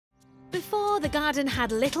Before, the garden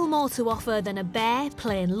had little more to offer than a bare,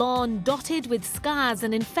 plain lawn dotted with scars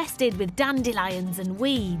and infested with dandelions and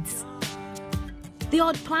weeds. The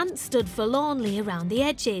odd plant stood forlornly around the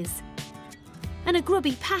edges, and a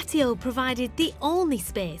grubby patio provided the only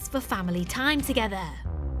space for family time together.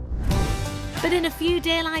 But in a few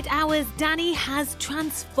daylight hours, Danny has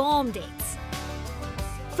transformed it.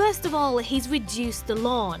 First of all, he's reduced the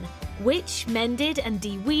lawn, which, mended and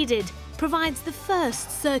de-weeded, provides the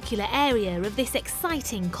first circular area of this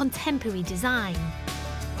exciting contemporary design.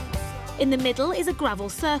 In the middle is a gravel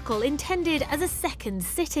circle intended as a second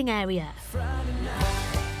sitting area.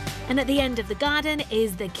 And at the end of the garden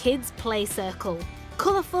is the kids' play circle,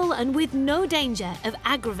 colourful and with no danger of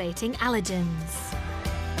aggravating allergens.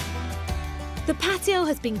 The patio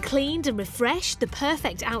has been cleaned and refreshed, the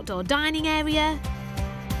perfect outdoor dining area.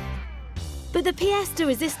 But the pièce de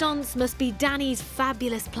résistance must be Danny's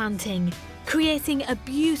fabulous planting, creating a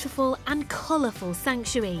beautiful and colourful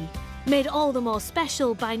sanctuary, made all the more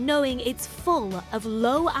special by knowing it's full of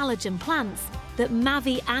low allergen plants that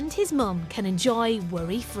Mavi and his mum can enjoy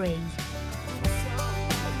worry-free.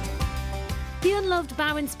 The unloved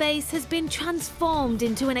barren space has been transformed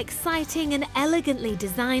into an exciting and elegantly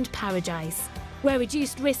designed paradise, where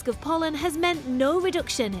reduced risk of pollen has meant no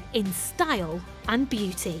reduction in style and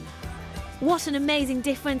beauty. What an amazing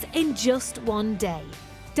difference in just one day.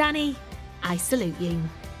 Danny, I salute you.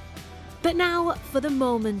 But now for the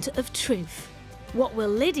moment of truth. What will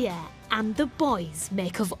Lydia and the boys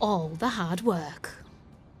make of all the hard work?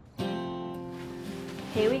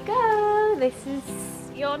 Here we go. This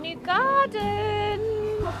is your new garden.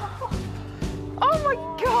 Oh my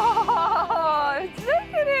God!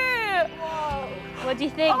 Look at it! Whoa. What do you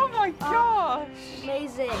think? Oh my gosh!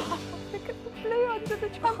 Amazing. Look at the blue under the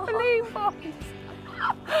trampoline box.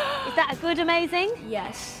 Is that a good amazing?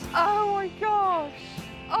 Yes. Oh my gosh!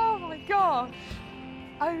 Oh my gosh!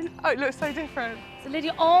 Oh, it looks so different. So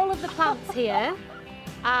Lydia, all of the plants here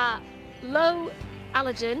are low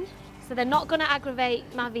allergen, so they're not going to aggravate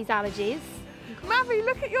Mavi's allergies. Mavi,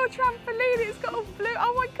 look at your trampoline. It's got a blue.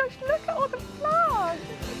 Oh my gosh! Look at all the plants.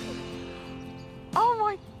 Oh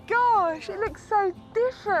my gosh! It looks so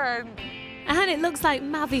different. And it looks like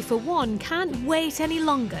Mavi, for one, can't wait any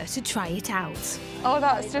longer to try it out. Oh,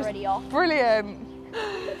 that's just brilliant.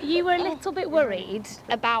 You were a little bit worried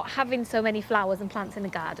about having so many flowers and plants in the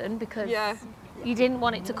garden because you didn't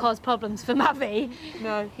want it to cause problems for Mavi.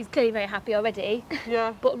 No. He's clearly very happy already.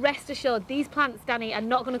 Yeah. But rest assured, these plants, Danny, are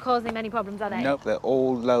not going to cause him any problems, are they? Nope, they're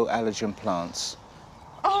all low allergen plants.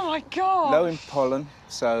 Oh my God. Low in pollen,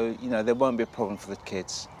 so, you know, there won't be a problem for the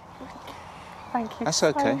kids. Thank you. That's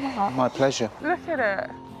okay. So much. My pleasure. Look at it.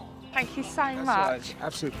 Thank you so much. Right.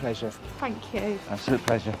 Absolute pleasure. Thank you. Absolute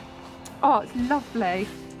pleasure. Oh, it's lovely.